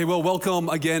Hey, well, welcome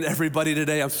again, everybody,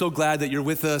 today. I'm so glad that you're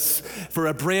with us for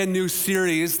a brand new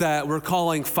series that we're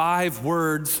calling 5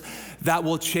 Words That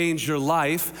Will Change Your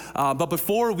Life. But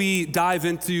before we dive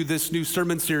into this new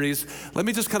sermon series, let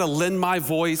me just kind of lend my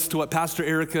voice to what Pastor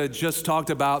Erica just talked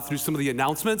about through some of the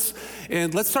announcements.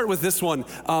 And let's start with this one.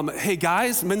 Hey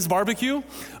guys, Men's Barbecue,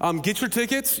 get your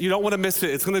tickets. You don't want to miss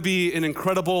it. It's going to be an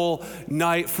incredible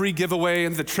night, free giveaway,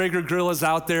 and the Traeger grill is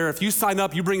out there. If you sign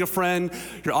up, you bring a friend,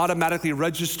 you're automatically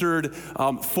registered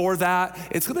for that.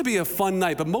 It's going to be a fun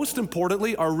night. But most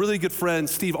importantly, our really good friend,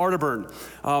 Steve Arterburn.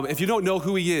 If you don't know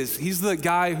who he is, he's the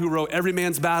guy who wrote Every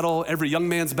Man's Battle, Every Young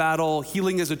Man's Battle,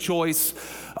 Healing is a Choice,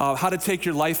 How to Take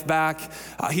Your Life Back.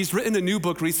 He's written a new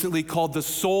book recently called The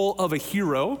Soul of a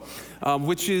Hero,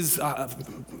 which is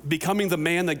becoming the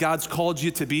man that God's called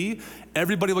you to be.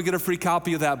 Everybody will get a free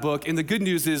copy of that book. And the good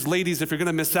news is, ladies, if you're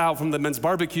gonna miss out from the Men's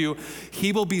Barbecue,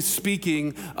 he will be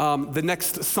speaking the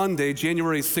next Sunday,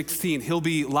 January 16th. He'll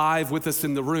be live with us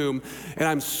in the room. And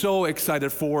I'm so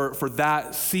excited for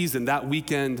that season, that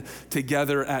weekend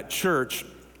together at church.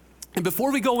 And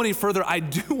before we go any further, I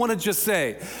do wanna just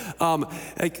say,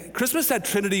 Christmas at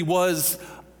Trinity was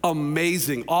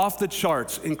amazing, off the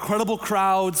charts, incredible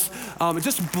crowds,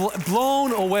 just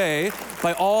blown away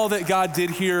by all that God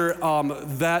did here,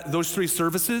 those 3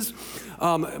 services.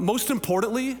 Most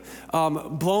importantly,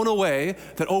 blown away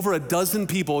that over a dozen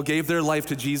people gave their life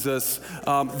to Jesus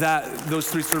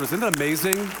those 3 services. Isn't that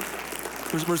amazing?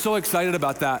 We're so excited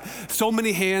about that. So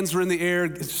many hands were in the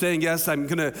air saying, yes, I'm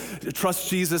gonna trust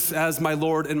Jesus as my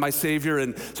Lord and my Savior.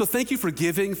 And so thank you for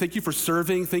giving, thank you for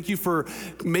serving, thank you for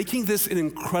making this an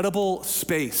incredible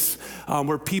space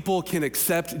where people can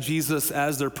accept Jesus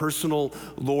as their personal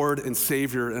Lord and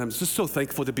Savior. And I'm just so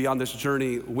thankful to be on this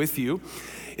journey with you.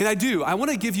 And I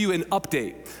want to give you an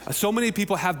update. So many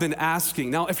people have been asking.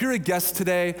 Now, if you're a guest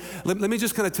today, let me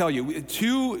just kind of tell you,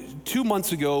 two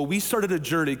months ago, we started a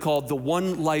journey called the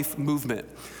One Life Movement.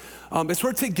 It's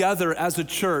where together as a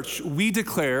church, we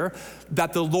declare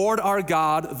that the Lord our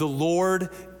God, the Lord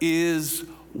is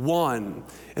one.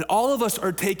 And all of us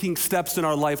are taking steps in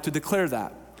our life to declare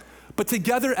that. But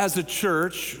together as a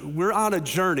church, we're on a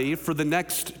journey for the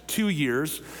next 2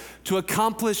 years to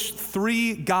accomplish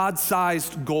 3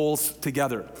 God-sized goals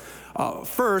together.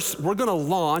 First, we're gonna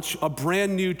launch a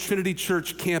brand new Trinity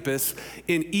Church campus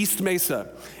in East Mesa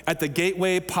at the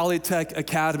Gateway Polytech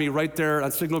Academy right there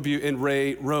on Signal Butte and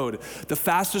Ray Road, the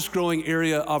fastest growing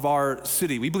area of our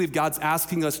city. We believe God's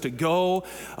asking us to go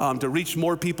to reach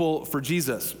more people for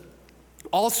Jesus.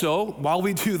 Also, while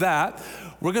we do that,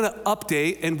 we're gonna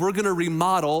update and we're gonna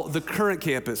remodel the current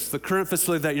campus, the current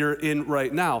facility that you're in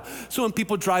right now. So when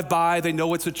people drive by, they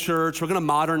know it's a church. We're gonna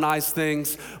modernize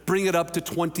things, bring it up to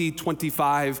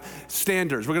 2025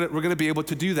 standards. We're gonna be able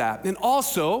to do that. And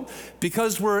also,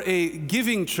 because we're a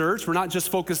giving church, we're not just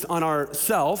focused on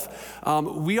ourselves,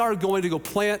 we are going to go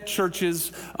plant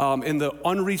churches in the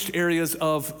unreached areas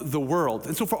of the world.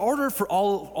 And so for order for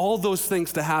all those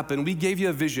things to happen, we gave you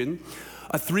a vision,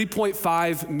 a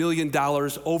 $3.5 million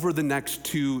over the next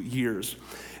 2 years.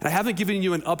 And I haven't given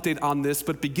you an update on this,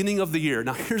 but beginning of the year.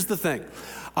 Now here's the thing.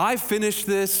 I finished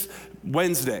this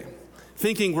Wednesday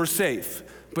thinking we're safe,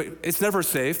 but it's never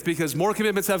safe because more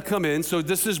commitments have come in. So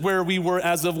this is where we were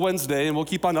as of Wednesday, and we'll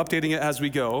keep on updating it as we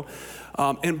go.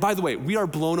 And by the way, we are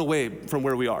blown away from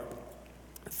where we are.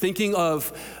 Thinking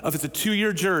of it's a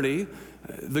 2-year journey,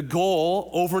 the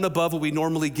goal over and above what we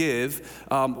normally give,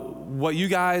 what you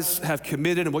guys have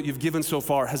committed and what you've given so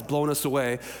far has blown us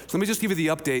away. So let me just give you the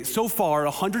update. So far,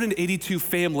 182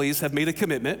 families have made a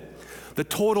commitment. The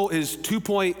total is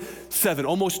 2.7,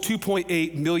 almost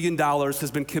 $2.8 million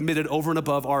has been committed over and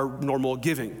above our normal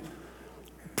giving.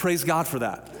 Praise God for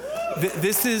that.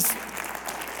 This is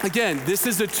a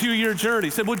 2-year journey.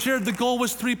 You said, well, Jared, the goal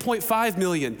was 3.5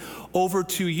 million over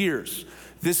 2 years.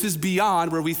 This is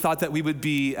beyond where we thought that we would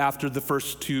be after the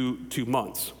first two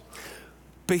months.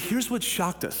 But here's what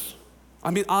shocked us. I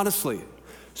mean, honestly,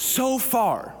 so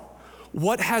far,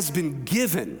 what has been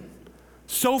given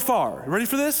so far, ready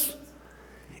for this?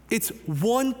 It's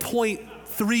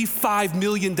 $1.35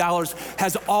 million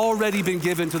has already been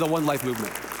given to the One Life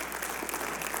Movement.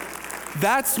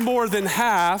 That's more than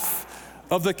half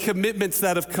of the commitments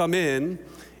that have come in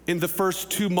the first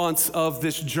 2 months of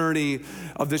this journey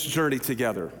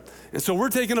together. And so we're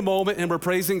taking a moment and we're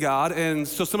praising God. And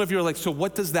so some of you are like, so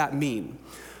what does that mean?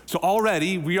 So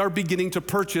already we are beginning to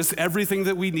purchase everything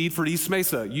that we need for East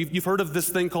Mesa. You've heard of this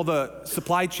thing called the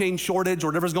supply chain shortage or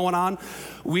whatever's going on.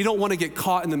 We don't want to get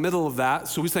caught in the middle of that.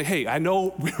 So we say, hey, I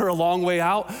know we're a long way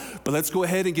out, but let's go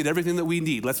ahead and get everything that we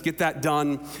need. Let's get that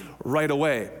done right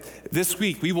away. This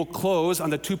week, we will close on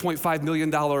the $2.5 million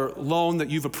loan that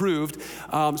you've approved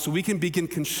so we can begin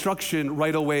construction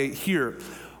right away here.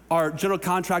 Our general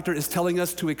contractor is telling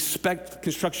us to expect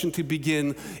construction to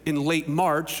begin in late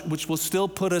March, which will still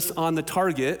put us on the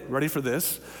target, ready for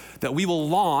this, that we will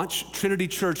launch Trinity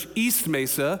Church East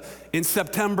Mesa in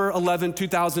September 11,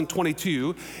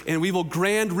 2022, and we will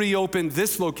grand reopen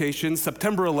this location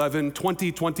September 11,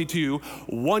 2022,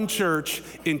 one church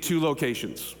in two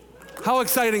locations. How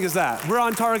exciting is that? We're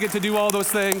on target to do all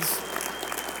those things.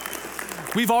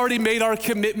 We've already made our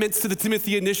commitments to the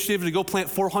Timothy Initiative to go plant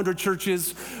 400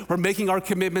 churches. We're making our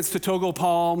commitments to Togo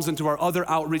Palms and to our other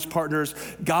outreach partners.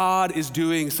 God is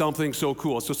doing something so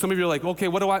cool. So some of you are like, okay,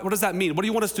 what does that mean? What do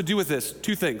you want us to do with this?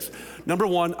 Two things. Number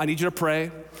one, I need you to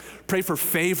pray. Pray for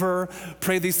favor.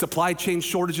 Pray these supply chain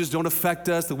shortages don't affect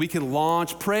us, that we can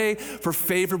launch. Pray for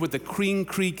favor with the Green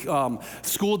Creek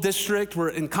School District. We're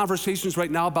in conversations right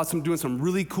now about doing some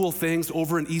really cool things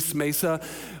over in East Mesa.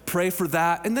 Pray for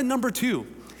that. And then number two,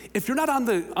 if you're not on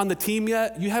the team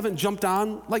yet, you haven't jumped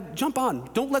on, jump on.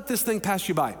 Don't let this thing pass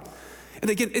you by.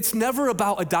 And again, it's never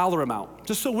about a dollar amount,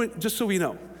 just so we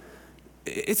know.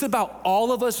 It's about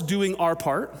all of us doing our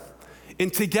part.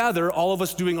 And together, all of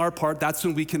us doing our part, that's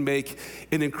when we can make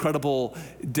an incredible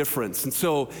difference. And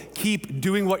so keep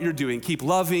doing what you're doing. Keep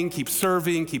loving, keep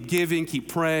serving, keep giving, keep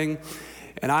praying.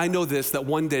 And I know this, that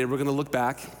one day we're going to look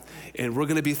back and we're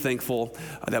going to be thankful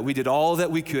that we did all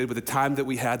that we could with the time that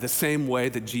we had, the same way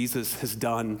that Jesus has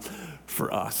done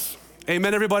for us.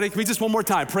 Amen, everybody. Can we just one more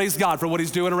time praise God for what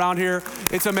he's doing around here?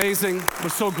 It's amazing. We're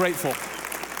so grateful.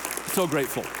 So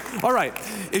grateful. All right,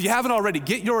 if you haven't already,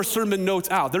 get your sermon notes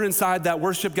out. They're inside that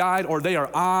worship guide or they are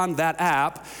on that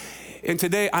app. And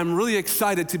today I'm really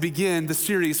excited to begin the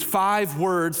series, 5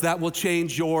 Words That Will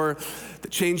Change Your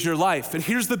Life. And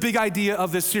here's the big idea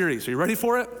of this series. Are you ready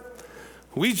for it?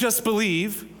 We just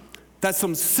believe that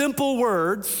some simple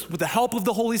words, with the help of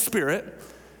the Holy Spirit,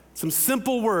 some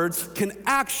simple words can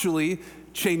actually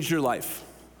change your life.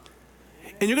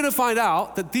 And you're gonna find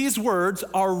out that these words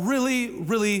are really,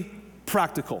 really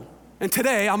practical. And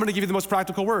today, I'm gonna give you the most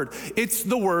practical word. It's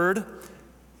the word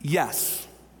yes.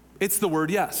 It's the word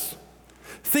yes.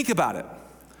 Think about it.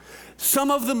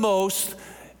 Some of the most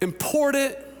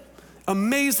important,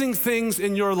 amazing things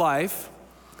in your life,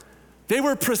 they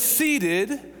were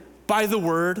preceded by the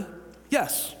word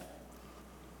yes.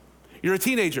 You're a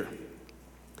teenager,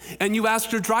 and you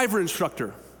asked your driver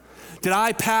instructor, did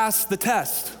I pass the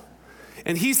test?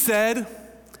 And he said,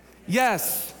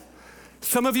 yes.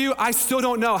 Some of you, I still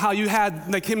don't know how you had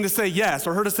him to say yes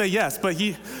or her to say yes, but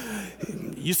you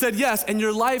said yes, and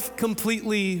your life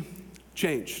completely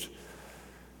changed.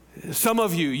 Some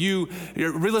of you,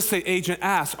 your real estate agent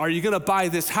asks, are you gonna buy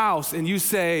this house? And you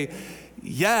say,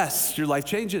 yes, your life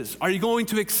changes. Are you going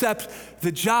to accept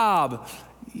the job?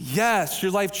 Yes,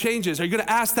 your life changes. Are you gonna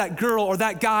ask that girl or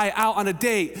that guy out on a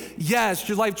date? Yes,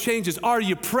 your life changes. Are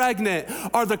you pregnant?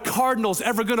 Are the Cardinals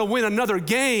ever gonna win another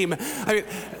game? I mean,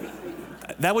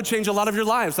 that would change a lot of your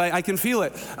lives. I can feel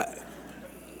it.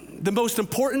 The most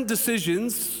important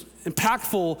decisions,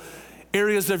 impactful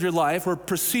areas of your life were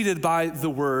preceded by the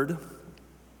word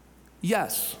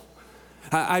yes.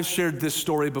 I've shared this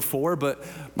story before, but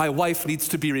my wife needs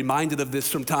to be reminded of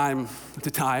this from time to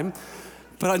time.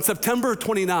 But on September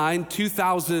 29,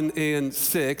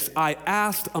 2006, I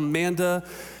asked Amanda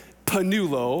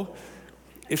Panulo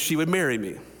if she would marry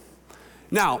me.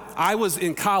 Now, I was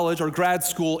in college or grad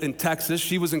school in Texas.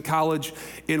 She was in college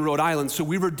in Rhode Island, so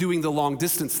we were doing the long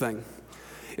distance thing.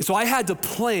 And so I had to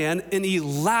plan an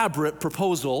elaborate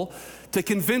proposal to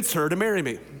convince her to marry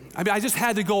me. I mean, I just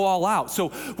had to go all out.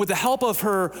 So with the help of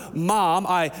her mom,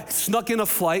 I snuck in a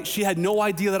flight. She had no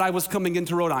idea that I was coming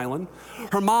into Rhode Island.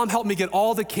 Her mom helped me get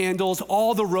all the candles,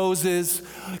 all the roses,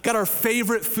 got our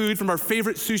favorite food from our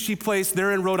favorite sushi place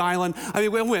there in Rhode Island. I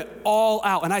mean, we went all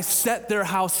out, and I set their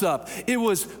house up. It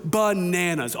was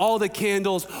bananas. All the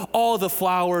candles, all the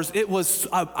flowers. It was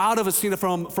out of a scene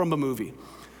from a movie.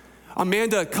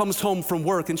 Amanda comes home from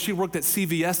work, and she worked at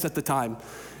CVS at the time.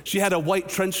 She had a white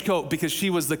trench coat because she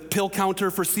was the pill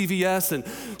counter for CVS. And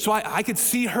so I could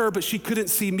see her, but she couldn't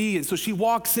see me. And so she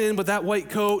walks in with that white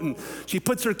coat and she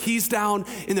puts her keys down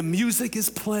and the music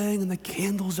is playing and the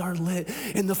candles are lit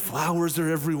and the flowers are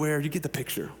everywhere. You get the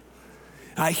picture.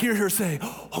 And I hear her say,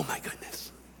 oh my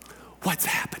goodness, what's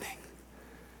happening?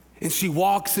 And she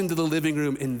walks into the living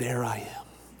room and there I am.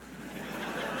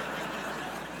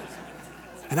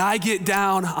 And I get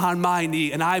down on my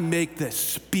knee and I make this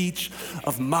speech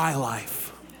of my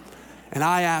life. And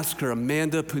I ask her,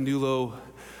 Amanda Panulo,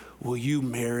 will you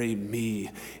marry me?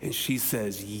 And she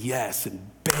says, yes, and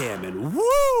bam, and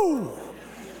woo! I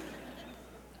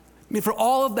mean, for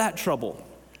all of that trouble,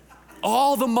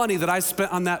 all the money that I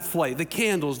spent on that flight, the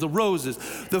candles, the roses,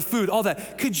 the food, all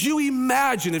that, could you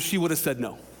imagine if she would have said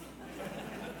no?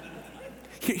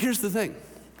 Here's the thing.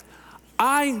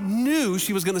 I knew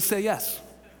she was gonna say yes.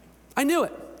 I knew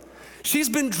it. She's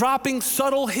been dropping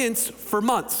subtle hints for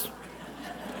months.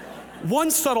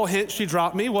 One subtle hint she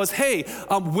dropped me was, hey,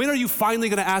 when are you finally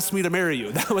gonna ask me to marry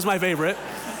you? That was my favorite.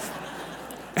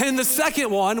 And the second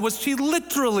one was she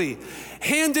literally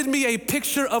handed me a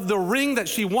picture of the ring that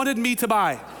she wanted me to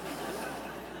buy.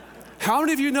 How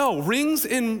many of you know rings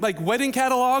in like wedding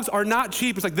catalogs are not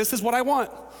cheap? It's like, this is what I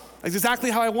want. That's exactly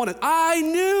how I want it. I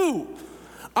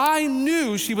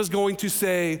knew she was going to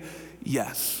say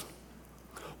yes.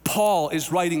 Paul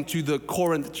is writing to the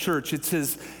Corinth church. It's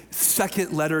his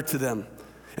second letter to them.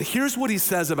 And here's what he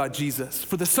says about Jesus.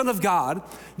 For the Son of God,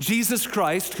 Jesus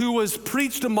Christ, who was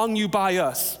preached among you by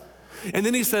us. And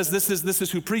then he says, this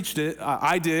is who preached it.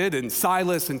 I did, and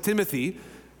Silas and Timothy.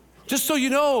 Just so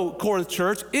you know, Corinth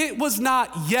church, it was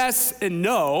not yes and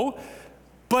no,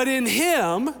 but in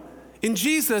him, in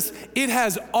Jesus, it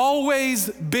has always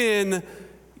been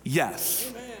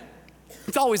yes. Amen.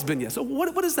 It's always been yes. So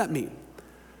what does that mean?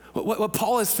 What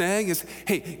Paul is saying is,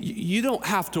 hey, you don't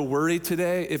have to worry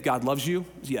today if God loves you.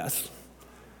 Yes.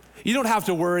 You don't have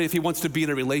to worry if he wants to be in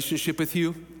a relationship with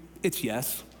you. It's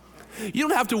yes. You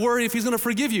don't have to worry if he's gonna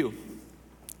forgive you.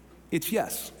 It's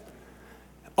yes.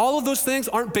 All of those things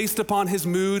aren't based upon his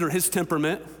mood or his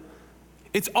temperament.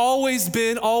 It's always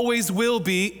been, always will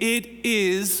be. It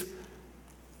is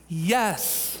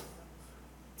yes.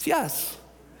 It's yes.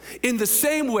 In the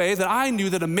same way that I knew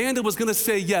that Amanda was gonna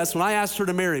say yes when I asked her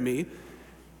to marry me,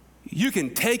 you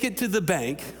can take it to the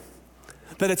bank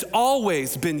that it's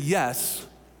always been yes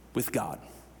with God.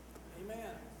 Amen.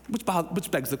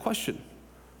 Which begs the question,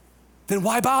 then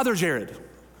why bother, Jared?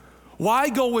 Why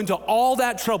go into all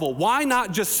that trouble? Why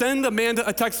not just send Amanda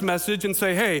a text message and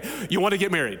say, hey, you wanna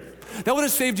get married? That would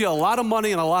have saved you a lot of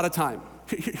money and a lot of time.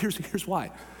 Here's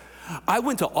why. I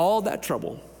went to all that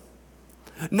trouble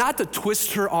not to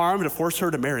twist her arm to force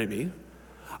her to marry me.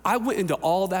 I went into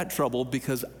all that trouble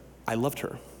because I loved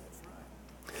her.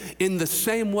 In the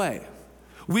same way,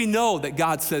 we know that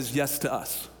God says yes to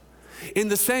us. In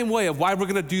the same way of why we're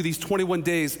gonna do these 21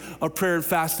 days of prayer and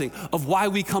fasting, of why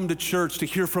we come to church to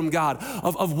hear from God,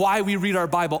 of why we read our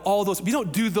Bible, all those, we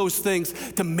don't do those things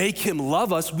to make him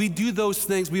love us. We do those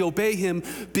things, we obey him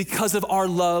because of our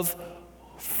love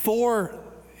for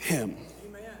him.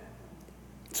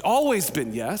 It's always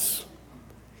been yes.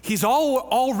 He's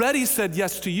already said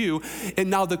yes to you. And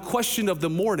now the question of the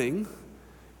morning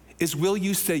is, will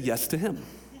you say yes to him?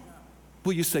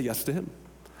 Will you say yes to him?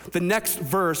 The next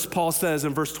verse, Paul says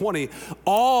in verse 20,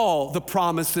 all the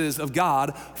promises of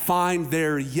God find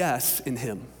their yes in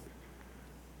him.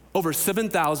 Over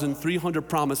 7,300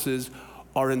 promises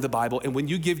are in the Bible. And when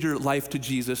you give your life to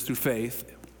Jesus through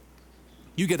faith,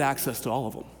 you get access to all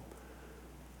of them.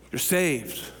 You're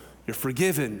saved. You're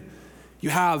forgiven.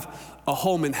 You have a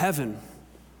home in heaven.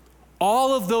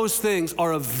 All of those things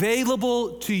are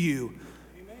available to you.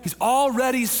 Amen. He's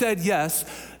already said yes.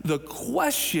 The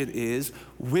question is,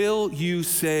 will you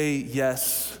say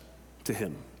yes to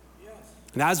him? Yes.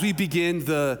 And as we begin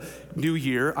the new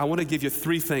year, I want to give you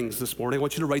 3 things this morning. I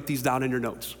want you to write these down in your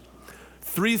notes.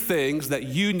 3 things that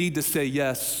you need to say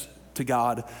yes to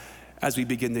God as we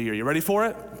begin the year. You ready for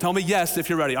it? Tell me yes if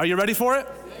you're ready. Are you ready for it?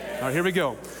 Yes. All right, here we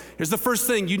go. Here's the first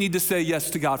thing you need to say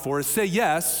yes to God for, is say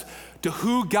yes to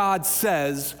who God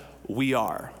says we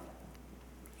are.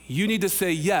 You need to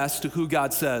say yes to who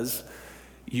God says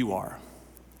you are.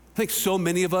 I think so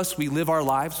many of us, we live our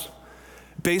lives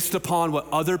based upon what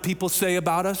other people say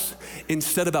about us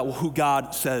instead about who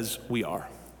God says we are.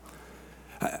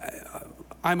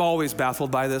 I'm always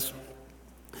baffled by this,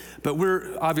 but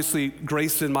we're obviously,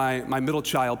 Grace and my middle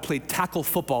child played tackle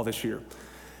football this year.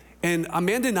 And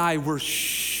Amanda and I were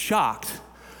shocked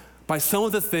by some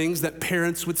of the things that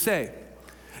parents would say,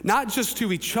 not just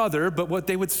to each other, but what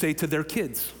they would say to their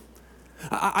kids.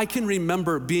 I can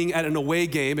remember being at an away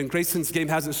game, and Grayson's game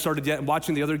hasn't started yet, and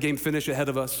watching the other game finish ahead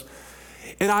of us.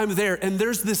 And I'm there, and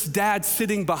there's this dad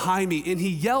sitting behind me, and he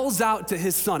yells out to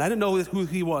his son. I didn't know who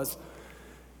he was.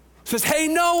 Says, hey,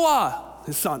 Noah,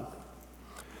 his son,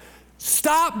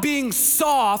 stop being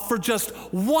soft for just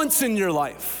once in your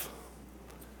life.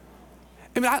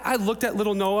 I mean, I looked at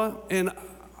little Noah, and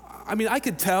I mean, I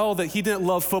could tell that he didn't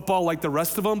love football like the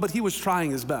rest of them, but he was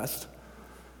trying his best.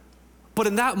 But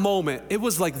in that moment, it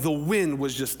was like the wind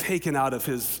was just taken out of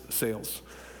his sails.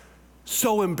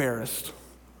 So embarrassed.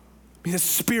 I mean, his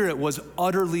spirit was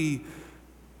utterly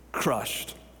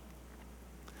crushed.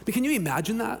 I mean, can you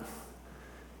imagine that?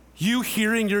 You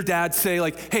hearing your dad say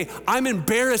like, hey, I'm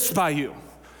embarrassed by you.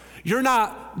 You're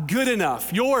not good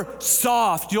enough. You're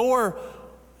soft. You're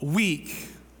weak.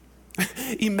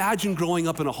 Imagine growing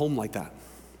up in a home like that.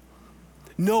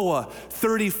 Noah,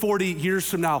 30, 40 years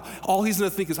from now, all he's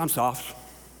gonna think is, I'm soft.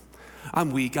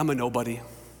 I'm weak. I'm a nobody.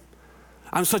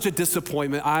 I'm such a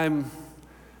disappointment. I'm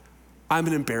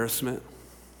an embarrassment.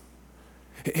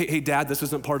 Hey, Dad, this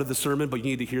isn't part of the sermon, but you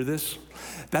need to hear this.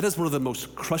 That is one of the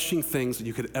most crushing things that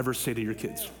you could ever say to your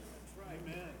kids.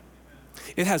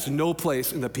 It has no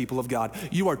place in the people of God.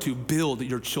 You are to build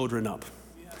your children up,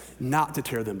 not to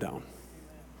tear them down.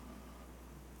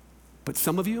 But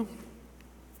some of you,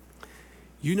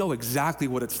 you know exactly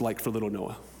what it's like for little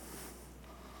Noah.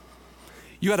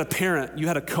 You had a parent, you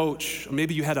had a coach, or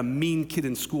maybe you had a mean kid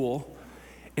in school,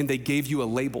 and they gave you a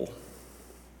label.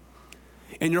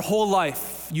 And your whole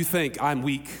life, you think, I'm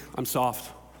weak, I'm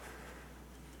soft.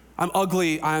 I'm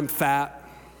ugly, I'm fat.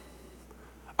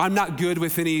 I'm not good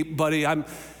with anybody, I'm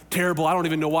terrible, I don't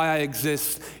even know why I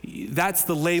exist. That's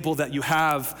the label that you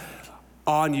have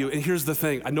on you. And here's the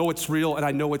thing, I know it's real and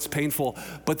I know it's painful,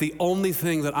 but the only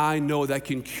thing that I know that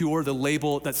can cure the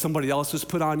label that somebody else has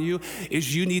put on you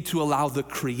is you need to allow the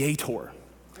Creator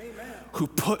who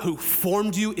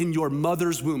formed you in your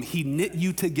mother's womb. He knit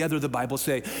you together, the Bible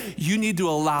say. You need to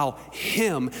allow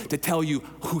him to tell you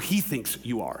who he thinks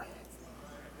you are.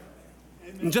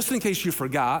 And just in case you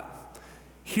forgot,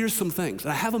 here's some things.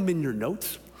 And I have them in your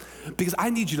notes because I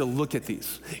need you to look at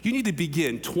these. You need to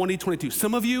begin 2022.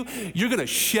 Some of you, you're gonna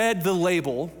shed the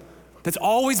label that's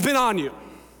always been on you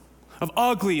of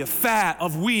ugly, of fat,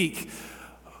 of weak,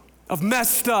 of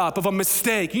messed up, of a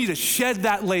mistake. You need to shed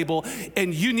that label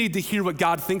and you need to hear what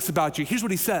God thinks about you. Here's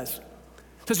what he says.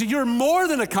 He says, you're more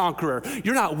than a conqueror.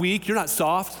 You're not weak, you're not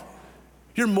soft.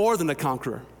 You're more than a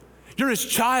conqueror. You're his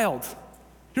child.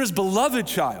 You're his beloved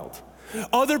child.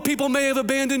 Other people may have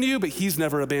abandoned you, but he's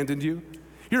never abandoned you.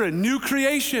 You're a new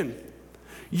creation.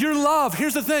 You're loved.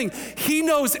 Here's the thing. He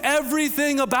knows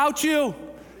everything about you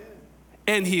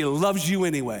and he loves you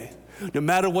anyway. No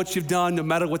matter what you've done, no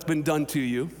matter what's been done to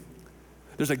you,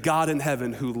 there's a God in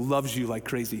heaven who loves you like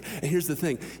crazy. And here's the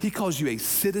thing, he calls you a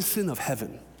citizen of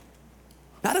heaven.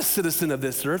 Not a citizen of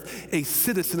this earth, a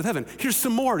citizen of heaven. Here's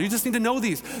some more, you just need to know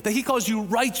these. That he calls you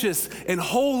righteous and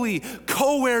holy,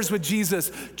 co-heirs with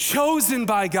Jesus, chosen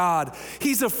by God.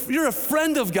 You're a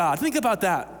friend of God, think about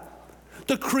that.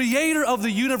 The creator of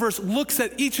the universe looks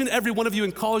at each and every one of you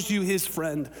and calls you his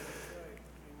friend.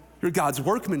 You're God's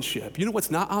workmanship. You know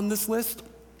what's not on this list?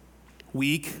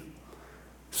 Weak,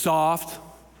 soft,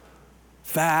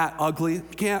 fat, ugly.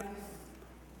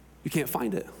 You can't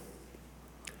find it.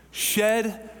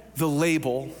 Shed the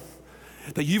label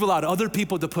that you've allowed other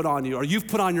people to put on you or you've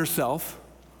put on yourself.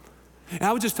 And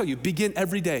I would just tell you, begin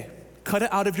every day. Cut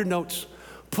it out of your notes.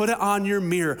 Put it on your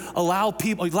mirror. Allow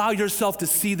yourself to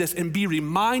see this and be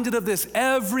reminded of this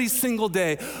every single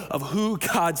day of who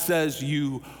God says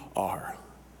you are.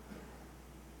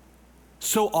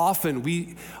 So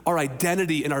often our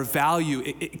identity and our value,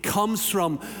 it comes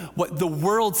from what the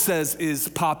world says is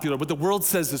popular, what the world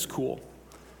says is cool.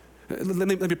 Let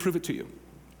me prove it to you.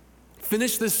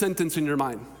 Finish this sentence in your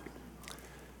mind.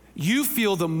 You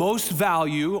feel the most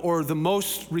value or the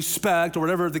most respect or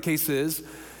whatever the case is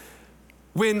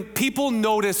when people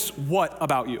notice what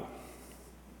about you?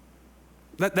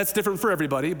 That's different for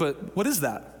everybody, but what is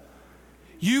that?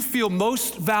 You feel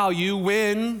most value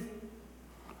when,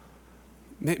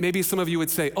 maybe some of you would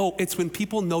say, oh, it's when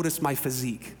people notice my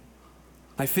physique,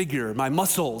 my figure, my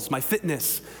muscles, my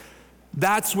fitness.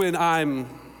 That's when I'm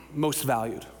most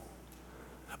valued.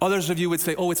 Others of you would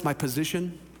say, oh, it's my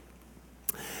position.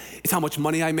 It's how much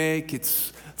money I make.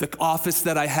 It's the office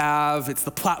that I have. It's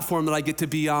the platform that I get to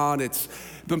be on. It's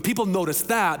when people notice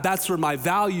that, that's where my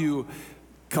value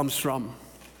comes from.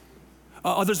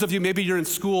 Others of you, maybe you're in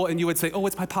school and you would say, oh,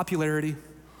 it's my popularity.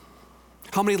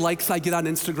 How many likes I get on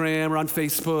Instagram or on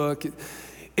Facebook.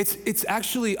 It's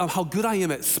actually how good I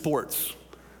am at sports.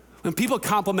 When people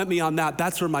compliment me on that,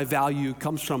 that's where my value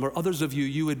comes from. Or others of you,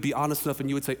 you would be honest enough and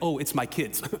you would say, oh, it's my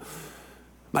kids.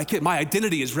 My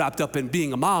identity is wrapped up in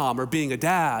being a mom or being a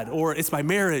dad, or it's my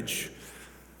marriage.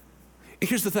 And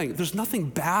here's the thing, there's nothing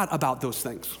bad about those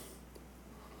things.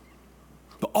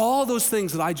 But all those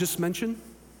things that I just mentioned,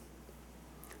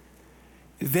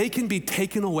 they can be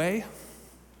taken away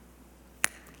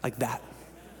like that.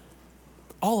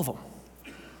 All of them.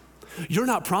 You're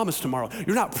not promised tomorrow.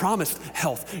 You're not promised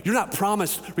health. You're not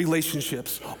promised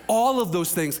relationships. All of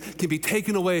those things can be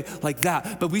taken away like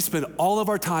that, but we spend all of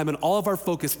our time and all of our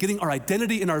focus getting our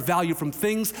identity and our value from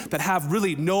things that have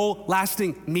really no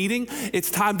lasting meaning.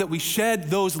 It's time that we shed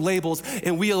those labels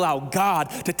and we allow God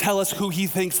to tell us who he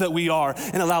thinks that we are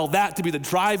and allow that to be the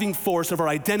driving force of our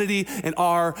identity and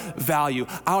our value.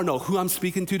 I don't know who I'm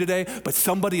speaking to today, but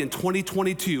somebody in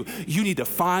 2022, you need to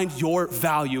find your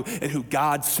value in who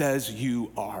God says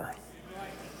you are.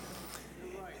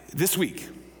 This week,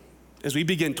 as we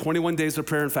begin 21 days of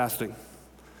prayer and fasting,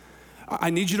 I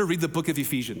need you to read the book of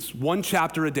Ephesians, 1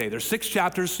 chapter a day. There's 6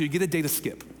 chapters, so you get a day to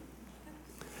skip.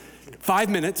 5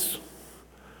 minutes,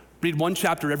 read 1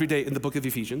 chapter every day in the book of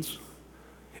Ephesians,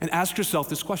 and ask yourself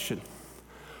this question: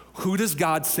 who does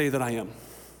God say that I am?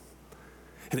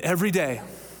 And every day,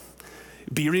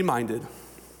 be reminded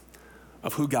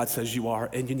of who God says you are,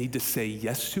 and you need to say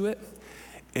yes to it,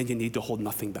 and you need to hold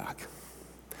nothing back.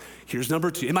 Here's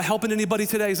number 2. Am I helping anybody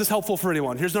today? Is this helpful for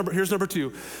anyone? Here's number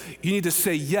 2. You need to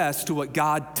say yes to what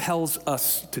God tells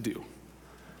us to do.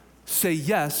 Say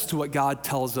yes to what God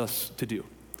tells us to do.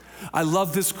 I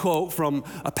love this quote from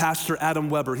a pastor, Adam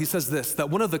Weber. He says this, that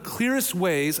one of the clearest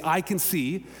ways I can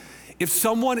see if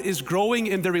someone is growing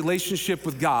in their relationship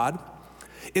with God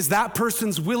is that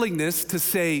person's willingness to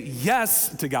say yes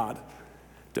to God.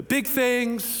 To big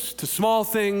things, to small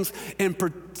things, and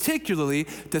particularly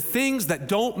to things that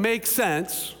don't make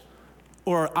sense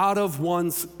or are out of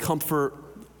one's comfort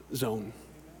zone.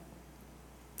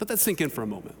 Let that sink in for a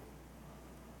moment.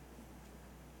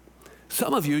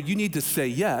 Some of you need to say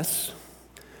yes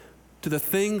to the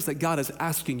things that God is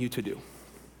asking you to do.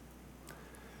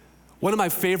 One of my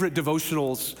favorite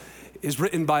devotionals is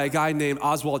written by a guy named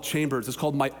Oswald Chambers. It's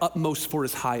called My Utmost for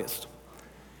His Highest.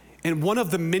 And one of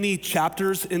the many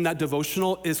chapters in that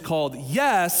devotional is called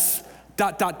Yes, ...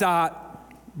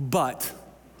 but.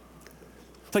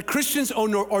 Like Christians are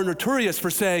notorious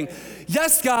for saying,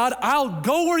 yes, God, I'll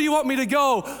go where you want me to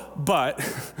go, but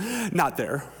not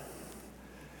there.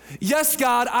 Yes,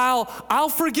 God, I'll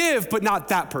forgive, but not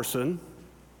that person.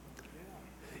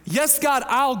 Yes, God,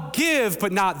 I'll give,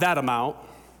 but not that amount.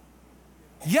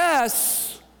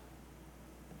 Yes,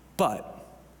 but.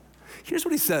 Here's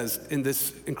what he says in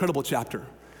this incredible chapter.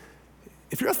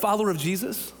 If you're a follower of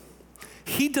Jesus,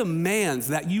 he demands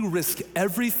that you risk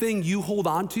everything you hold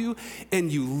on to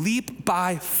and you leap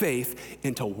by faith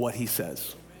into what he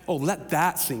says. Oh, let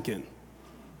that sink in.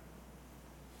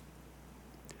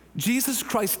 Jesus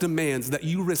Christ demands that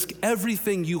you risk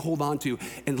everything you hold on to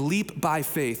and leap by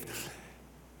faith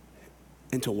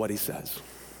into what he says.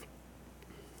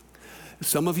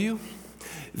 Some of you,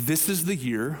 this is the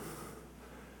year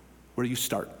where you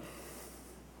start.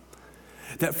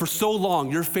 That for so long,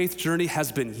 your faith journey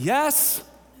has been yes,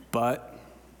 but.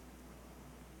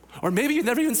 Or maybe you've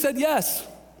never even said yes.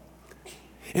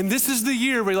 And this is the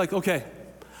year where you're like, okay,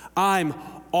 I'm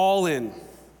all in.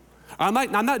 I'm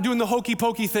not doing the hokey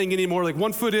pokey thing anymore, like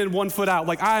 1 foot in, 1 foot out.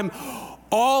 Like I'm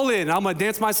all in. I'm gonna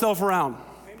dance myself around.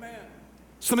 Amen.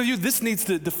 Some of you, this needs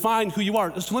to define who you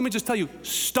are. So let me just tell you,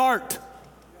 start.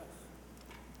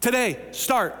 Today,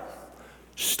 start.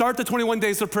 Start the 21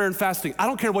 days of prayer and fasting. I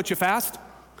don't care what you fast.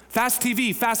 Fast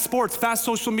TV, fast sports, fast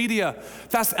social media,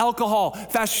 fast alcohol,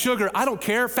 fast sugar. I don't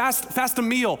care. Fast a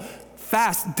meal.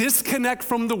 Fast. Disconnect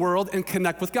from the world and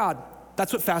connect with God.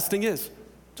 That's what fasting is.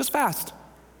 Just fast.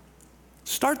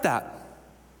 Start that.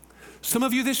 Some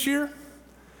of you this year,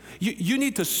 you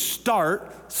need to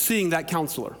start seeing that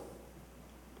counselor.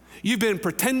 You've been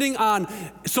pretending on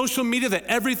social media that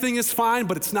everything is fine,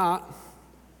 but it's not.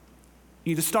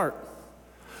 You need to start.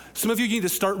 Some of you need to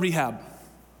start rehab.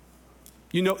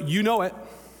 You know it.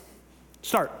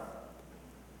 Start.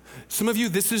 Some of you,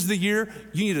 this is the year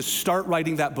you need to start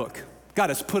writing that book. God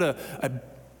has put a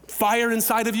fire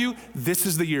inside of you. This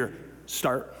is the year.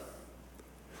 Start.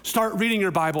 Start reading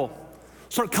your Bible.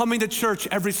 Start coming to church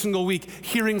every single week,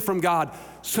 hearing from God.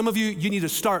 Some of you need to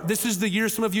start. This is the year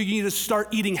some of you need to start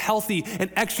eating healthy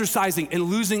and exercising and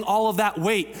losing all of that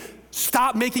weight.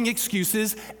 Stop making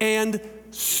excuses and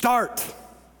start.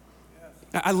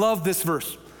 I love this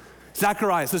verse.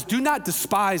 Zechariah says, do not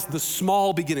despise the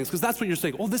small beginnings, because that's what you're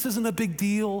saying. Oh, this isn't a big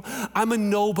deal. I'm a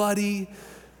nobody.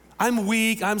 I'm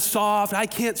weak. I'm soft. I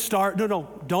can't start. No.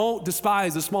 Don't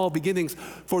despise the small beginnings,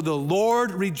 for the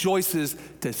Lord rejoices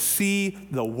to see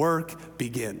the work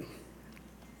begin.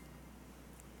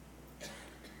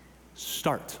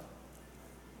 Start.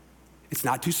 It's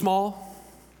not too small.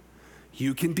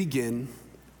 You can begin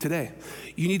today.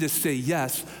 You need to say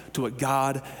yes to what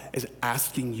God is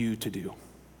asking you to do.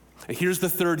 And here's the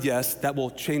third yes that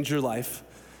will change your life,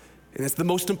 and it's the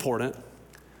most important.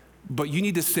 but you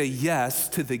need to say yes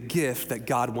to the gift that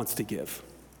God wants to give.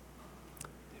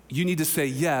 You need to say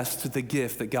yes to the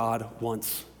gift that God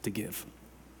wants to give.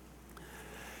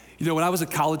 You know, when I was a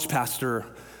college pastor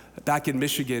back in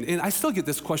Michigan, and I still get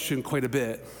this question quite a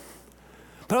bit,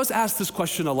 but I was asked this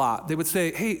question a lot. They would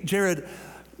say, hey, Jared,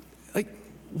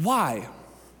 why?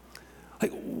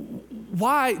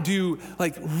 Why do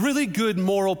really good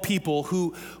moral people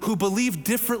who believe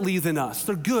differently than us,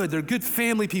 they're good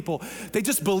family people, they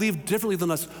just believe differently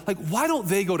than us, why don't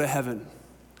they go to heaven?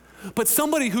 But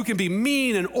somebody who can be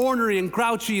mean and ornery and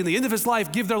grouchy in the end of his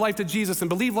life, give their life to Jesus and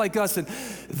believe like us, and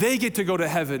they get to go to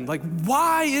heaven.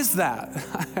 Why is that?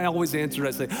 I always answer,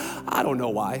 I say, I don't know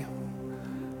why.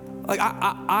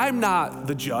 I'm not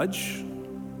the judge.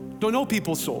 Don't know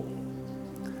people's soul.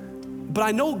 But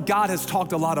I know God has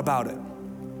talked a lot about it.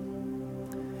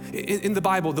 In the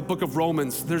Bible, the book of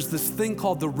Romans, there's this thing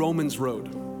called the Romans Road.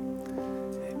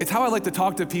 It's how I like to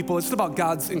talk to people. It's about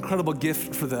God's incredible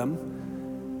gift for them.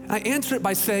 And I answer it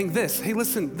by saying this, hey,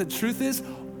 listen, the truth is,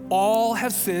 all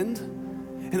have sinned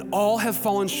and all have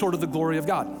fallen short of the glory of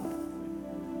God.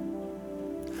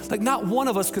 Not one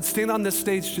of us could stand on this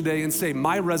stage today and say,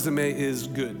 my resume is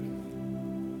good.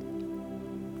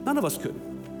 None of us could.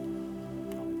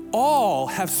 All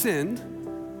have sinned,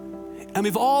 and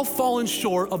we've all fallen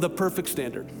short of the perfect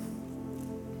standard.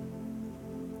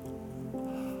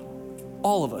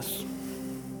 All of us.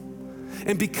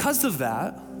 And because of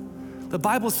that, the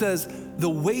Bible says the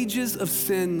wages of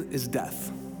sin is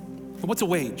death. What's a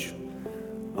wage?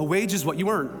 A wage is what you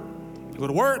earn. You go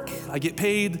to work, I get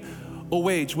paid a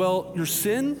wage. Well, your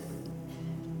sin,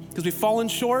 because we've fallen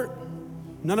short,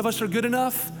 none of us are good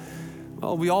enough,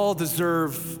 well, we all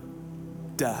deserve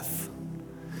death.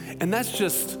 And that's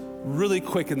just really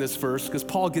quick in this verse, because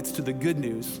Paul gets to the good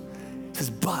news. He says,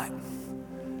 but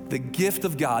the gift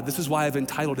of God, this is why I've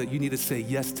entitled it, you need to say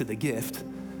yes to the gift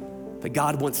that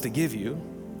God wants to give you.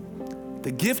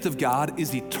 The gift of God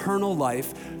is eternal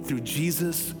life through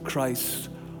Jesus Christ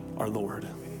our Lord.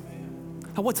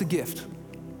 Now, what's a gift?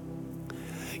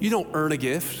 You don't earn a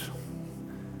gift.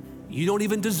 You don't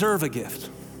even deserve a gift.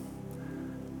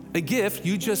 A gift,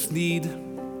 you just need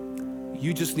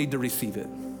to receive it.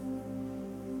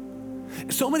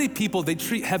 So many people, they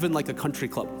treat heaven like a country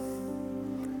club.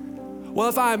 Well,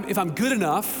 if I'm good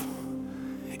enough,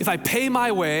 if I pay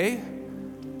my way,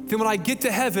 then when I get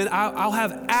to heaven, I'll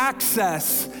have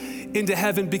access into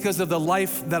heaven because of the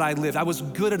life that I lived. I was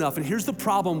good enough. And here's the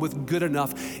problem with good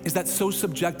enough, is that's so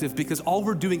subjective, because all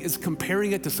we're doing is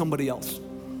comparing it to somebody else.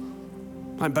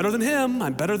 I'm better than him,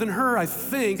 I'm better than her, I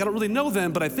think. I don't really know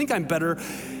them, but I think I'm better.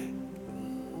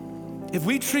 If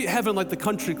we treat heaven like the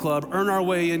country club, earn our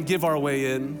way in, give our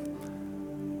way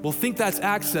in, we'll think that's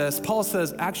access. Paul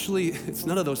says, actually, it's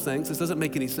none of those things. This doesn't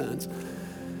make any sense.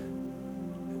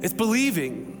 It's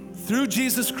believing through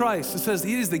Jesus Christ. It says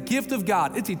he is the gift of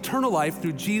God. It's eternal life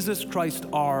through Jesus Christ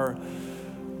our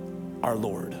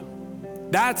Lord.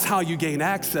 That's how you gain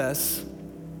access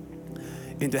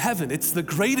into heaven. It's the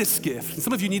greatest gift. And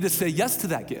some of you need to say yes to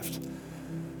that gift.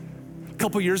 A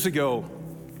couple years ago,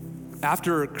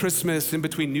 after Christmas, in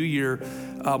between New Year,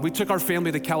 we took our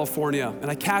family to California,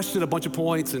 and I cashed in a bunch of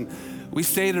points, and we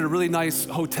stayed at a really nice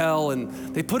hotel,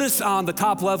 and they put us on the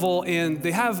top level, and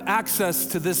they have access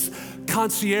to this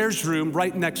concierge room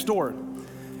right next door.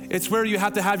 It's where you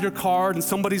have to have your card, and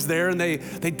somebody's there, and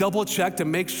they double check to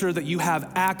make sure that you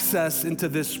have access into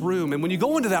this room. And when you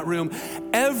go into that room,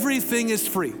 everything is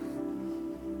free.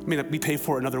 I mean, we pay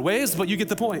for it in other ways, but you get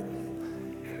the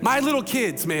point. My little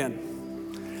kids,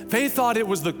 man, they thought it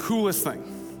was the coolest thing.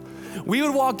 We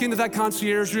would walk into that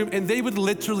concierge room, and they would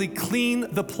literally clean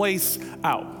the place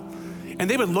out. And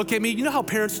they would look at me. You know how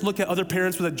parents look at other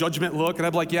parents with a judgment look? And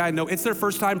I'd be like, yeah, I know. It's their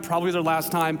first time, probably their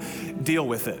last time. Deal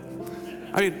with it.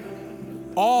 I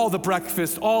mean, all the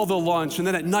breakfast, all the lunch, and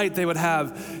then at night they would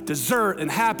have dessert and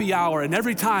happy hour. And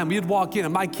every time we'd walk in,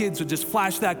 and my kids would just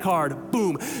flash that card,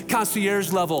 boom,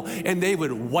 concierge level, and they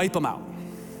would wipe them out.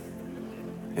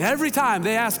 And every time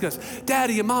they ask us,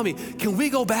 Daddy and Mommy, can we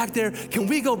go back there? Can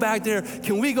we go back there?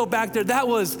 Can we go back there? That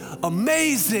was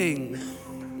amazing.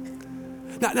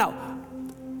 Now,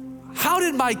 how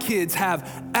did my kids have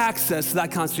access to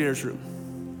that concierge room?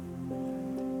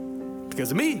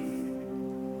 Because of me.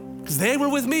 Because they were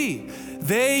with me.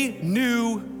 They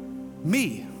knew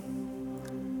me.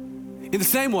 In the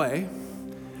same way,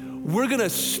 we're gonna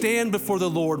stand before the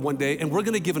Lord one day, and we're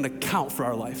gonna give an account for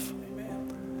our life.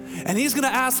 And he's gonna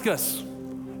ask us,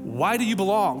 why do you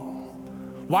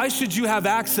belong? Why should you have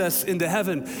access into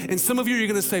heaven? And some of you are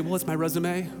gonna say, well, it's my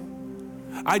resume.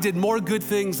 I did more good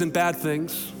things than bad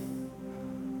things.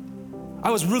 I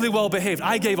was really well behaved.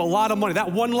 I gave a lot of money.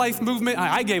 That One Life movement,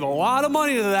 I gave a lot of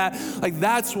money to that. Like,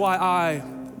 that's why I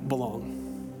belong.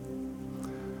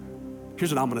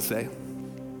 Here's what I'm gonna say.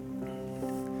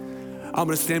 I'm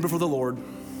gonna stand before the Lord.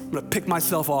 I'm gonna pick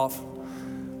myself off.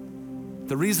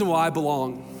 The reason why I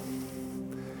belong,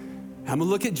 I'm gonna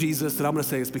look at Jesus and I'm gonna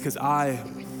say it's because I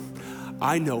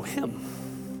know him.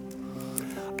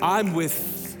 I'm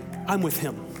with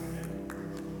him.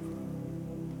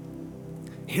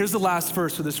 Here's the last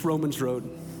verse of this Romans road.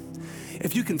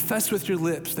 If you confess with your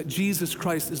lips that Jesus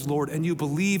Christ is Lord and you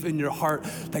believe in your heart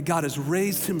that God has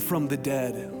raised him from the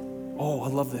dead, oh, I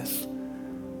love this.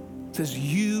 It says,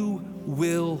 you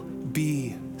will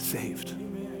be saved.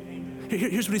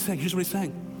 Here's what he's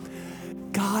saying.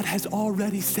 God has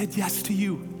already said yes to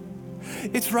you.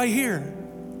 It's right here.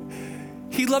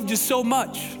 He loved you so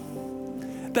much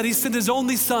that he sent his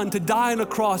only son to die on a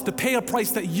cross to pay a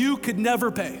price that you could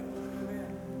never pay.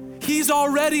 He's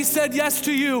already said yes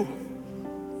to you.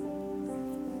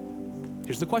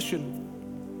 Here's the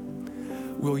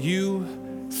question. Will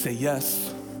you say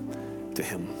yes to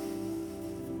him?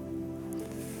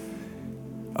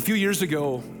 A few years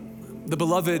ago, the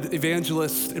beloved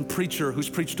evangelist and preacher who's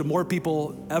preached to more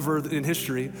people ever in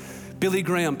history, Billy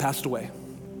Graham, passed away.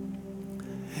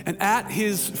 And at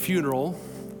his funeral,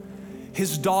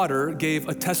 his daughter gave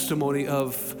a testimony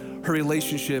of her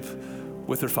relationship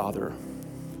with her father.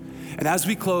 And as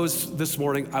we close this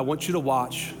morning, I want you to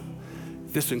watch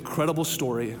this incredible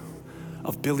story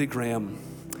of Billy Graham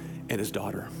and his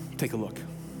daughter. Take a look.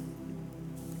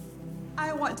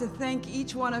 I want to thank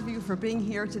each one of you for being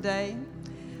here today,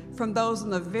 from those in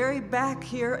the very back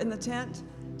here in the tent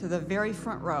to the very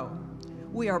front row.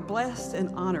 We are blessed and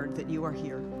honored that you are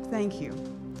here. Thank you.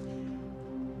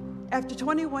 After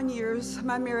 21 years,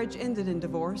 my marriage ended in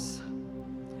divorce.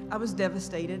 I was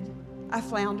devastated. I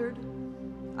floundered.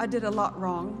 I did a lot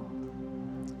wrong.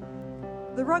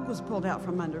 The rug was pulled out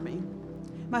from under me.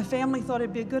 My family thought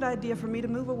it'd be a good idea for me to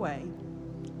move away,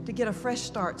 to get a fresh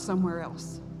start somewhere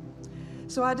else.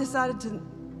 So I decided to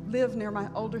live near my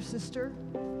older sister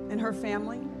and her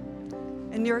family,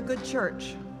 and near a good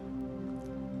church.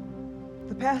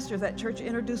 The pastor of that church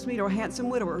introduced me to a handsome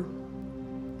widower,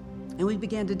 and we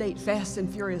began to date fast and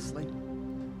furiously.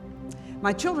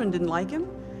 My children didn't like him,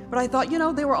 but I thought,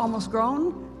 they were almost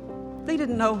grown. They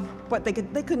didn't know what they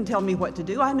couldn't tell me what to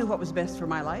do. I knew what was best for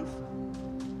my life.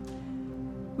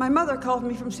 My mother called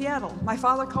me from Seattle. My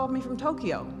father called me from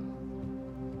Tokyo.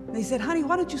 They said, honey,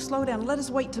 why don't you slow down? Let us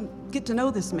wait to get to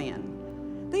know this man.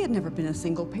 They had never been a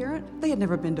single parent. They had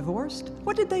never been divorced.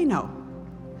 What did they know?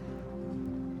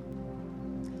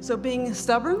 So being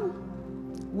stubborn,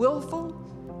 willful,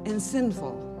 and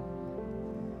sinful,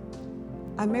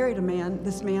 I married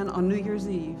this man on New Year's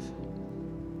Eve.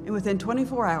 And within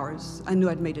 24 hours, I knew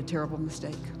I'd made a terrible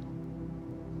mistake.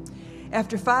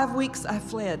 After 5 weeks, I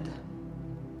fled.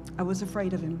 I was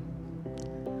afraid of him.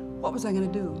 What was I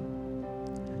going to do?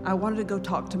 I wanted to go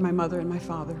talk to my mother and my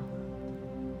father.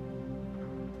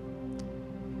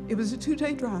 It was a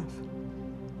 2-day drive.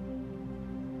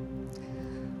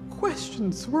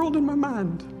 Questions swirled in my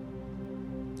mind.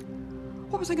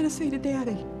 What was I going to say to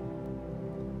Daddy?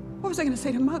 What was I going to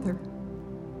say to Mother?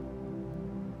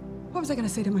 What was I going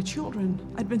to say to my children?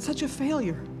 I'd been such a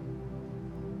failure.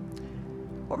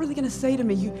 What were they going to say to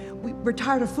me? We're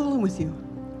tired of fooling with you.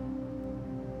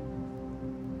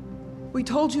 We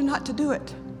told you not to do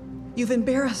it. You've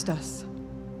embarrassed us.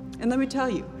 And let me tell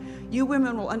you, you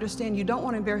women will understand you don't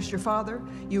want to embarrass your father.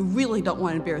 You really don't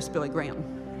want to embarrass Billy Graham.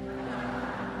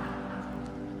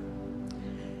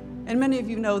 And many of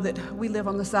you know that we live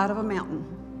on the side of a mountain.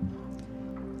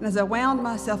 And as I wound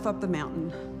myself up the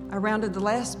mountain, I rounded the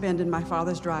last bend in my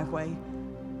father's driveway,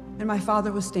 and my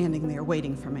father was standing there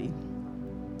waiting for me.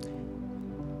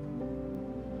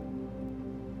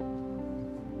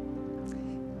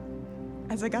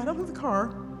 As I got out of the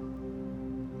car,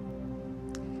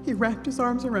 he wrapped his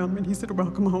arms around me and he said,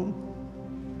 welcome home.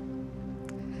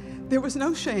 There was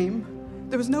no shame,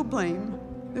 there was no blame,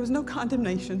 there was no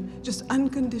condemnation, just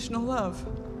unconditional love.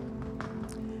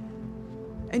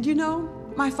 And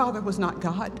my father was not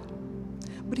God.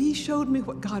 But he showed me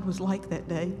what God was like that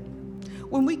day.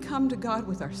 When we come to God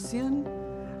with our sin,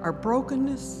 our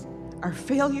brokenness, our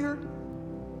failure,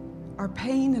 our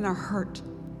pain, and our hurt,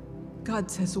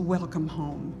 God says, welcome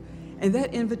home. And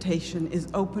that invitation is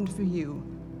open for you.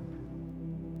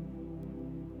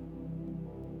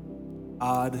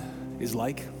 God is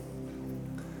like.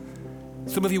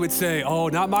 Some of you would say, oh,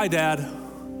 not my dad.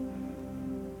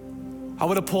 I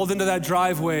would have pulled into that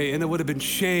driveway and it would have been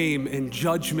shame and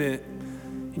judgment,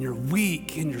 and you're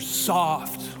weak and you're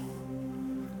soft.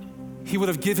 he would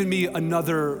have given me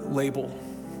another label.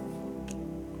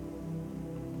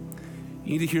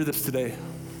 You need to hear this today,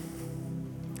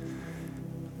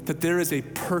 that there is a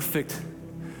perfect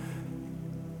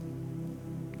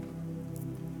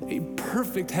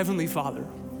Heavenly Father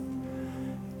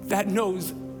that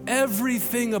knows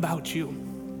everything about you,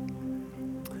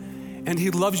 and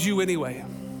he loves you anyway.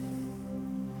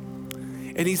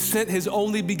 And he sent his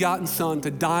only begotten Son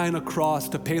to die on a cross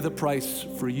to pay the price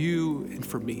for you and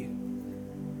for me.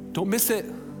 Don't miss it.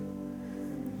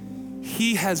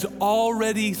 He has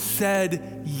already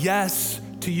said yes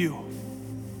to you.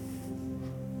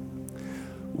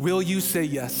 Will you say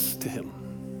yes to him?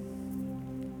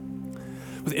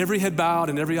 With every head bowed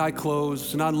and every eye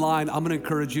closed and online, I'm gonna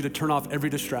encourage you to turn off every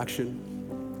distraction.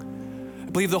 I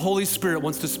believe the Holy Spirit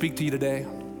wants to speak to you today.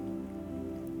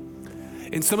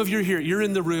 And some of you are here, you're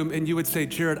in the room and you would say,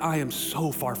 Jared, I am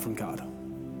so far from God.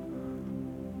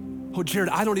 Oh, Jared,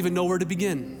 I don't even know where to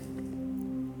begin.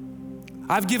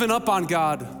 I've given up on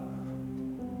God.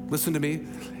 Listen to me,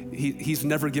 he's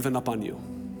never given up on you.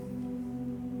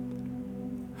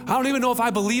 I don't even know if I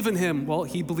believe in him. Well,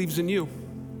 he believes in you.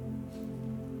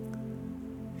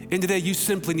 And today you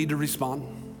simply need to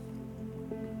respond.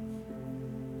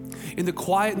 In the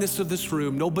quietness of this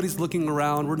room, nobody's looking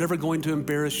around. We're never going to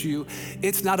embarrass you.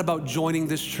 It's not about joining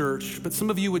this church, but some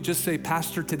of you would just say,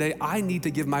 Pastor, today I need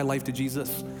to give my life to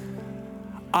Jesus.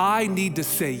 I need to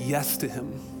say yes to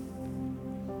him.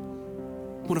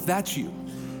 Well, if that's you,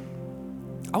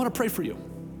 I want to pray for you.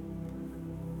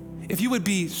 If you would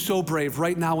be so brave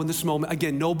right now in this moment,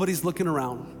 again, nobody's looking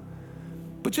around.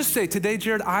 But just say, today,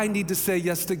 Jared, I need to say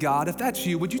yes to God. If that's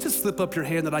you, would you just slip up your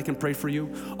hand that I can pray for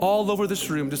you? All over this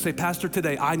room, just say, Pastor,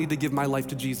 today, I need to give my life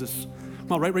to Jesus.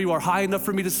 Come on, right where you are, high enough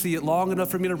for me to see it, long enough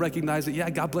for me to recognize it. Yeah,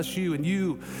 God bless you and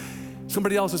you.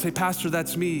 Somebody else will say, Pastor,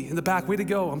 that's me. In the back, way to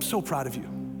go. I'm so proud of you.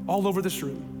 All over this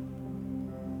room.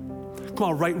 Come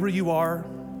on, right where you are.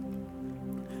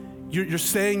 You're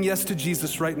saying yes to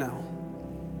Jesus right now.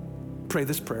 Pray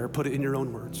this prayer, put it in your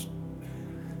own words.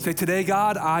 Say, today,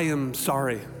 God, I am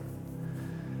sorry.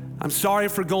 I'm sorry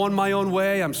for going my own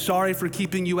way. I'm sorry for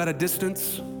keeping you at a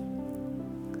distance.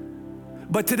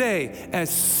 But today, as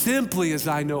simply as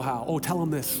I know how, tell him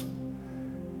this.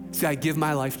 Say, I give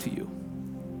my life to you.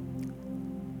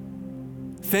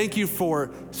 Thank you for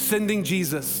sending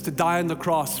Jesus to die on the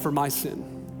cross for my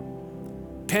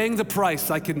sin, paying the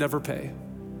price I could never pay,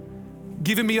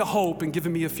 giving me a hope and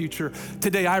giving me a future.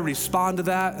 Today, I respond to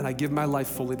that and I give my life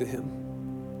fully to him.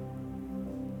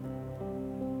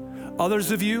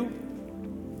 Others of you,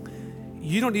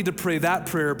 you don't need to pray that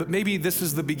prayer, but maybe this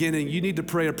is the beginning. You need to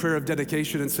pray a prayer of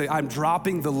dedication and say, I'm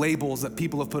dropping the labels that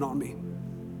people have put on me.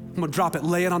 I'm gonna drop it,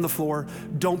 lay it on the floor,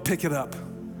 don't pick it up.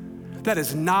 That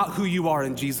is not who you are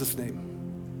in Jesus' name.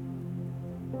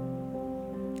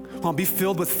 Come on, be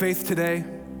filled with faith today.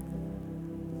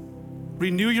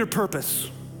 Renew your purpose.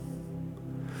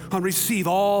 Come on, receive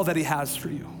all that he has for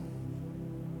you.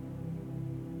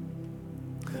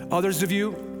 Others of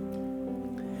you,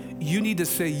 you need to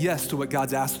say yes to what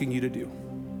God's asking you to do.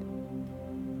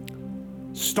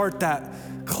 Start that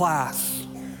class.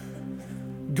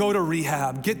 Go to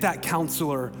rehab. Get that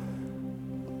counselor.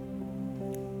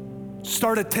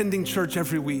 Start attending church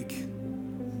every week.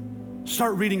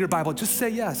 Start reading your Bible. Just say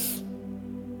yes.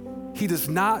 He does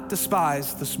not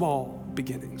despise the small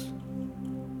beginnings.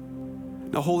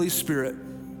 Now, Holy Spirit,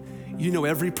 you know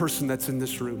every person that's in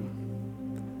this room.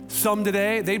 Some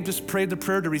today, they've just prayed the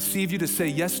prayer to receive you, to say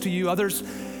yes to you. Others,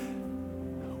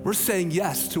 we're saying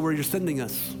yes to where you're sending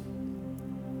us.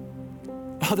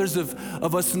 Others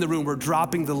of us in the room, we're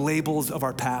dropping the labels of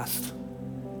our past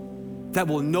that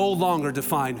will no longer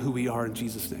define who we are in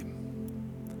Jesus' name.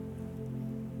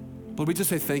 Lord, we just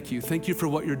say thank you. Thank you for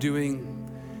what you're doing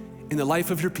in the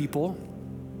life of your people.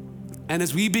 And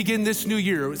as we begin this new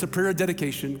year, it's a prayer of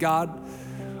dedication. God,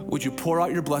 would you pour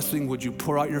out your blessing? Would you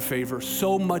pour out your favor?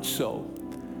 So much so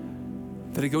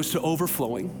that it goes to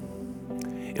overflowing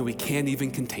and we can't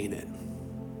even contain it.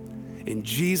 In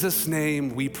Jesus'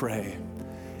 name we pray,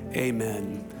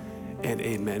 amen and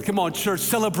amen. Come on, church,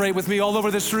 celebrate with me all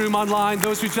over this room, online,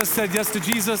 those who just said yes to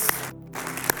Jesus.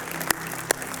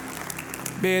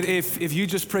 Man, if you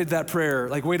just prayed that prayer,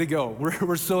 like, way to go.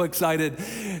 We're so excited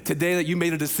today that you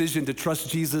made a decision to trust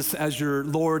Jesus as your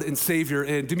Lord and Savior.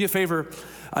 And do me a favor,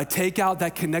 take out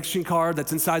that connection card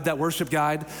that's inside that worship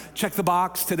guide. Check the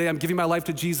box. Today I'm giving my life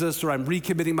to Jesus, or I'm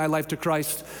recommitting my life to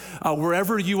Christ.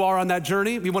 Wherever you are on that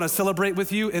journey, we want to celebrate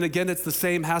with you. And again, it's the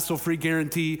same hassle-free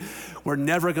guarantee. We're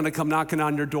never going to come knocking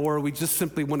on your door. We just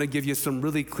simply want to give you some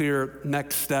really clear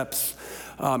next steps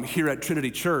here at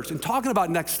Trinity Church. And talking about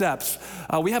next steps,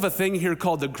 we have a thing here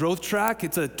called the Growth Track.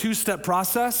 It's a 2-step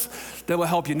process that will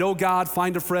help you know God,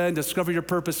 find a friend, discover your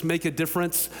purpose, make a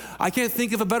difference. I can't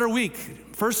think of a better week.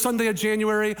 First Sunday of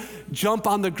January, jump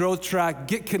on the Growth Track,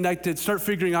 get connected, start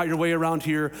figuring out your way around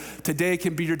here. Today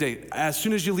can be your day. As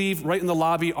soon as you leave, right in the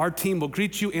lobby, our team will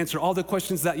greet you, answer all the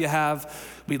questions that you have.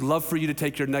 We'd love for you to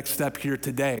take your next step here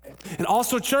today. And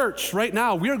also, church, right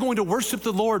now, we are going to worship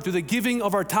the Lord through the giving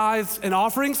of our tithes and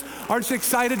offerings. Aren't you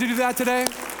excited to do that today?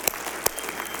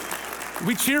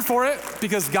 We cheer for it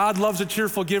because God loves a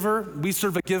cheerful giver. We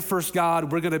serve a give first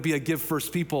God. We're going to be a give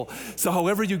first people. So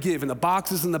however you give, in the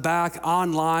boxes in the back,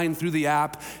 online, through the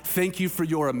app, thank you for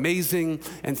your amazing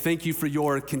and thank you for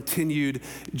your continued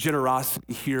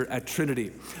generosity here at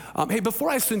Trinity. Hey, before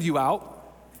I send you out,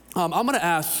 I'm going to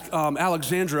ask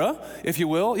Alexandra, if you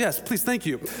will, yes, please, thank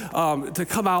you, to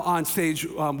come out on stage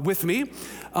with me.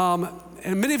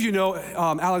 And many of you know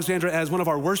Alexandra as one of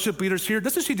our worship leaders here.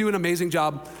 Doesn't she do an amazing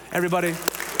job, everybody?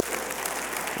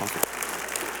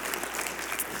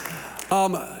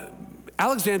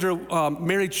 Alexandra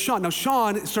married Sean. Now,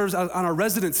 Sean serves on our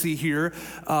residency here,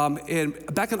 and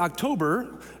back in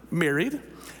October, married.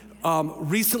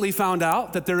 Recently found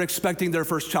out that they're expecting their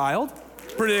first child.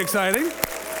 Pretty exciting.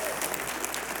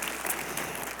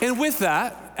 And with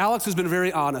that, Alex has been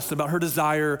very honest about her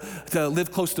desire to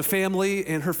live close to family,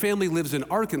 and her family lives in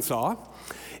Arkansas.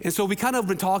 And so we kind of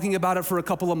been talking about it for a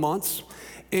couple of months.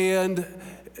 And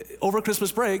over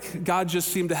Christmas break, God just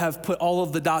seemed to have put all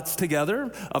of the dots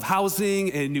together of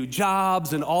housing and new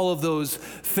jobs and all of those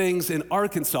things in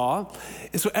Arkansas.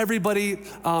 And so everybody,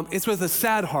 it's with a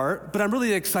sad heart, but I'm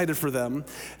really excited for them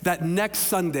that next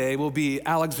Sunday will be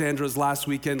Alexandra's last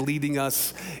weekend leading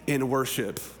us in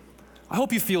worship. I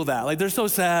hope you feel that. Like, they're so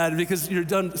sad because you've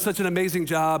done such an amazing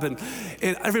job. And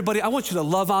everybody, I want you to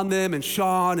love on them and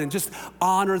Sean and just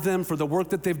honor them for the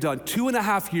work that they've done.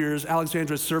 2.5 years,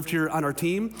 Alexandra served here on our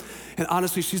team. And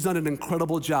honestly, she's done an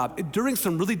incredible job during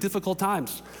some really difficult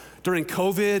times, during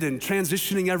COVID and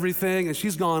transitioning everything, and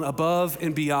she's gone above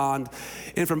and beyond.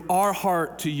 And from our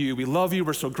heart to you, we love you,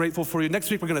 we're so grateful for you. Next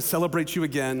week, we're gonna celebrate you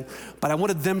again, but I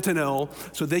wanted them to know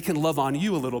so they can love on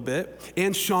you a little bit.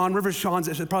 And Sean, River Sean's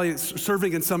probably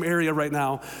serving in some area right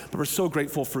now, but we're so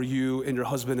grateful for you and your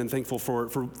husband and thankful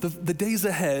for the days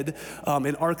ahead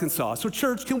in Arkansas. So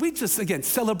church, can we just, again,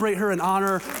 celebrate her and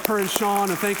honor her and Sean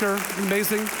and thank her?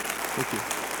 Amazing. Thank you.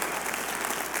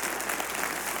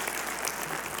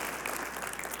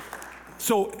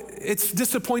 So it's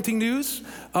disappointing news,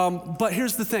 but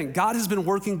here's the thing. God has been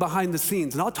working behind the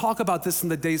scenes, and I'll talk about this in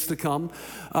the days to come.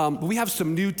 We have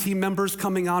some new team members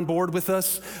coming on board with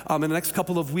us in the next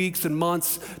couple of weeks and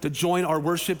months to join our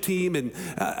worship team.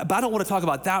 But I don't want to talk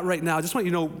about that right now. I just want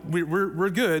you to know we're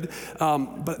good.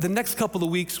 But the next couple of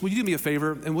weeks, will you do me a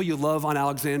favor, and will you love on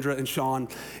Alexandra and Sean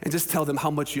and just tell them how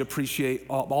much you appreciate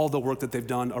all the work that they've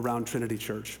done around Trinity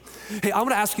Church. Hey, I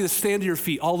want to ask you to stand to your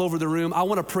feet all over the room. I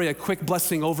want to pray a quick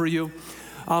blessing over you.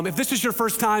 If this is your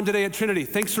first time today at Trinity,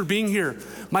 thanks for being here.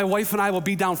 My wife and I will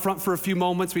be down front for a few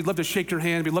moments. We'd love to shake your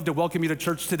hand. We'd love to welcome you to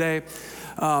church today.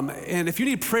 And if you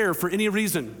need prayer for any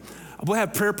reason, we'll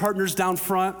have prayer partners down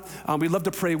front. We'd love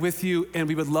to pray with you, and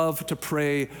we would love to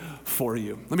pray for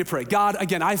you. Let me pray. God,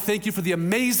 again, I thank you for the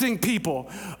amazing people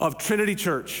of Trinity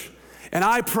Church. And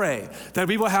I pray that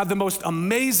we will have the most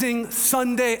amazing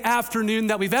Sunday afternoon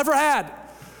that we've ever had.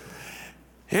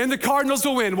 And the Cardinals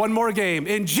will win one more game.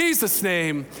 In Jesus'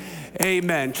 name,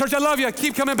 amen. Church, I love you.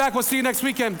 Keep coming back. We'll see you next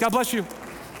weekend. God bless you.